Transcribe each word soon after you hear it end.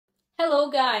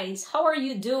Hello guys, how are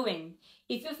you doing?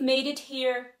 If you've made it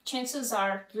here, chances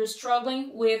are you're struggling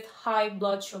with high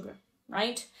blood sugar,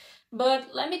 right? But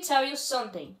let me tell you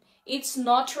something, it's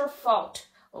not your fault,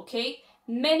 okay?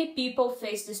 Many people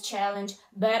face this challenge,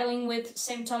 battling with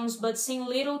symptoms but seeing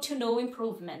little to no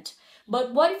improvement.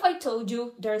 But what if I told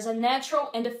you there's a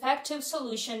natural and effective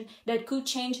solution that could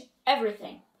change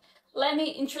everything? Let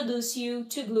me introduce you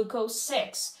to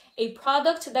Gluco6, a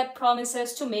product that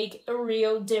promises to make a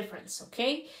real difference,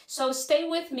 okay? So stay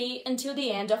with me until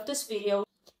the end of this video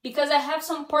because I have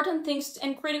some important things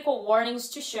and critical warnings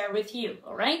to share with you,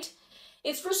 alright?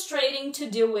 It's frustrating to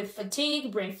deal with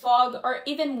fatigue, brain fog, or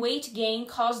even weight gain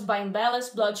caused by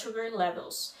imbalanced blood sugar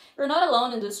levels. You're not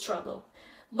alone in this struggle.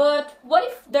 But what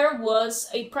if there was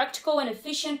a practical and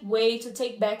efficient way to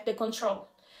take back the control?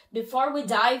 Before we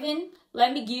dive in,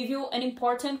 let me give you an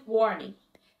important warning.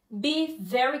 Be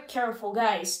very careful,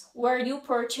 guys, where you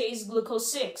purchase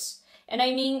Gluco6. And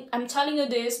I'm telling you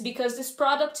this because this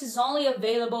product is only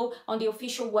available on the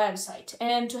official website.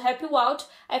 And to help you out,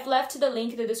 I've left the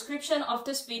link in the description of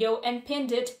this video and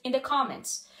pinned it in the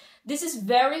comments. This is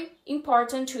very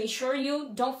important to ensure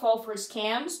you don't fall for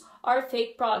scams or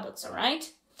fake products,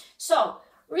 alright? So,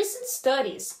 recent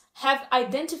studies have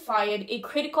identified a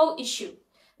critical issue.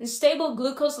 Unstable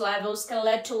glucose levels can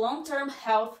lead to long-term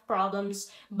health problems,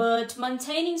 but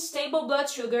maintaining stable blood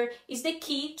sugar is the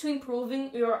key to improving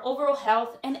your overall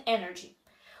health and energy.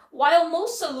 While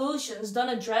most solutions don't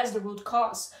address the root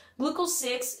cause,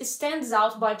 Gluco6 stands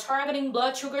out by targeting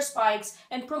blood sugar spikes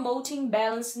and promoting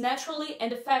balance naturally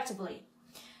and effectively.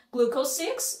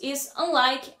 Gluco6 is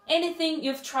unlike anything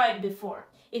you've tried before.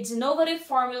 Its innovative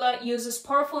formula uses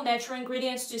powerful natural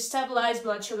ingredients to stabilize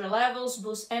blood sugar levels,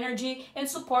 boost energy, and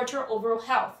support your overall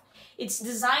health. It's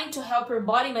designed to help your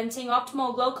body maintain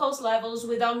optimal glucose levels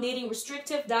without needing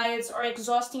restrictive diets or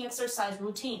exhausting exercise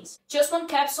routines. Just one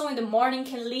capsule in the morning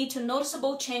can lead to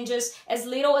noticeable changes as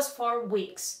little as 4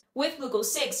 weeks. With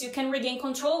Gluco6, you can regain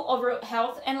control over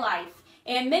health and life.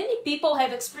 And many people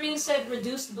have experienced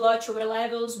reduced blood sugar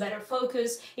levels, better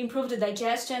focus, improved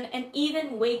digestion, and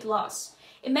even weight loss.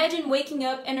 Imagine waking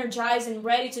up energized and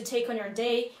ready to take on your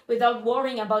day without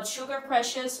worrying about sugar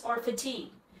crashes or fatigue.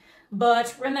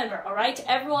 But remember, alright,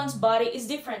 everyone's body is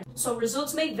different, so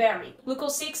results may vary.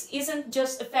 Gluco6 isn't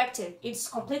just effective, it's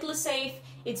completely safe,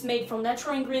 it's made from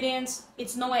natural ingredients,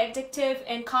 it's non-addictive,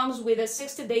 and comes with a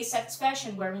 60-day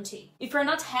satisfaction guarantee. If you're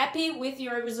not happy with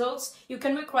your results, you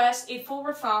can request a full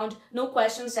refund, no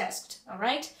questions asked,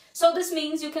 alright? So this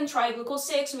means you can try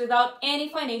Gluco6 without any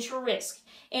financial risk.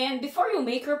 And before you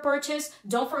make your purchase,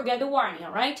 don't forget the warning,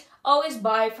 alright? Always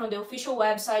buy from the official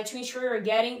website to ensure you're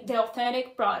getting the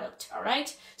authentic product,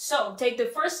 alright? So, take the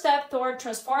first step toward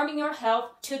transforming your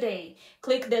health today.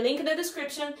 Click the link in the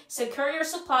description, secure your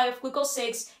supply of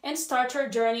Gluco6, and start your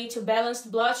journey to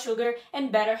balanced blood sugar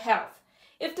and better health.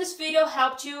 If this video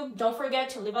helped you, don't forget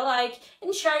to leave a like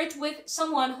and share it with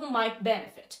someone who might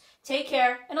benefit. Take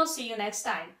care, and I'll see you next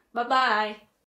time. Bye-bye!